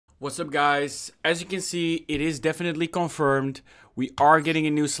What's up, guys? As you can see, it is definitely confirmed. We are getting a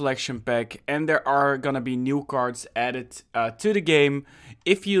new selection pack and there are gonna be new cards added to the game.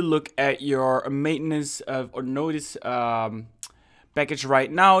 If you look at your maintenance or notice package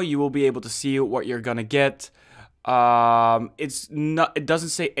right now, you will be able to see what you're gonna get. It doesn't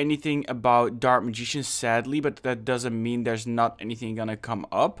say anything about Dark Magician, sadly, but that doesn't mean there's not anything gonna come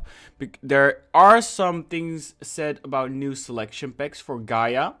up. There are some things said about new selection packs for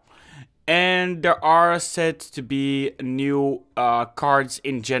Gaia. And there are said to be new cards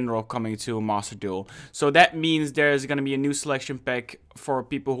in general coming to Master Duel. So that means there's going to be a new selection pack for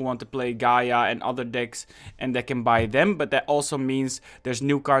people who want to play Gaia and other decks, and they can buy them. But that also means there's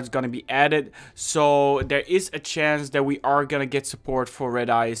new cards going to be added. So there is a chance that we are going to get support for Red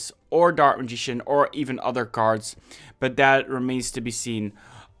Eyes or Dark Magician or even other cards. But that remains to be seen.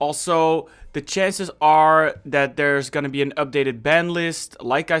 Also, the chances are that there's going to be an updated ban list,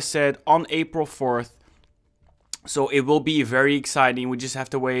 like I said, on April 4th. So it will be very exciting. We just have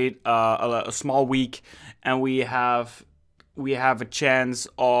to wait a small week, and we have a chance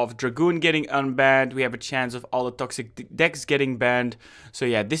of Dragoon getting unbanned. We have a chance of all the toxic decks getting banned. So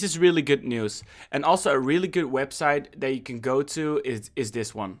yeah, this is really good news. And also a really good website that you can go to is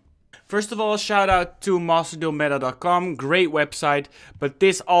this one. First of all, shout out to masterduelmeta.com, great website, but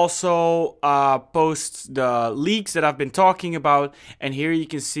this also posts the leaks that I've been talking about, and here you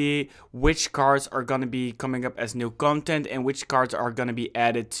can see which cards are going to be coming up as new content and which cards are going to be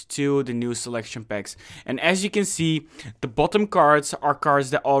added to the new selection packs. And as you can see, the bottom cards are cards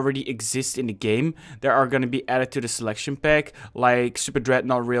that already exist in the game that are going to be added to the selection pack, like Super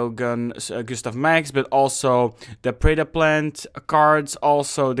Dreadnought Railgun, Gustav Max, but also the Preda Plant cards,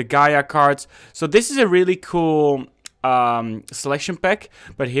 also the Gaia cards. So this is a really cool selection pack,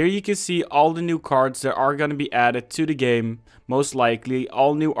 but here you can see all the new cards that are going to be added to the game, most likely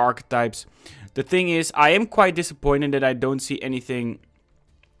all new archetypes. The thing is, I am quite disappointed that I don't see anything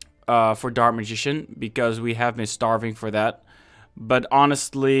for Dark Magician, because we have been starving for that. But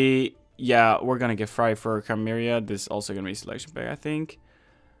honestly, yeah, we're gonna get fried for Chimera. This is also gonna be a selection pack, I think.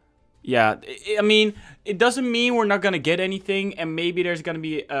 Yeah, I mean, it doesn't mean we're not going to get anything, and maybe there's going to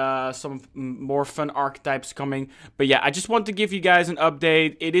be some more fun archetypes coming. But yeah, I just want to give you guys an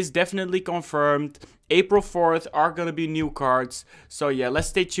update. It is definitely confirmed. April 4th are going to be new cards. So yeah, let's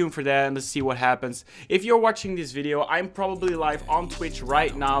stay tuned for that and let's see what happens. If you're watching this video, I'm probably live on Twitch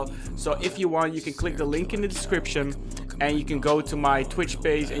right now. So if you want, you can click the link in the description and you can go to my Twitch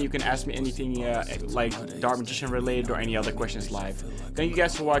page and you can ask me anything like Dark Magician related or any other questions live. Thank you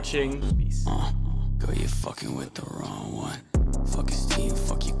guys for watching. Girl, you're fucking with the wrong one. Fuck his team,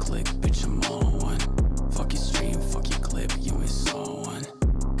 fuck your click, bitch, I'm on one. Fuck your stream, fuck your clip, you ain't saw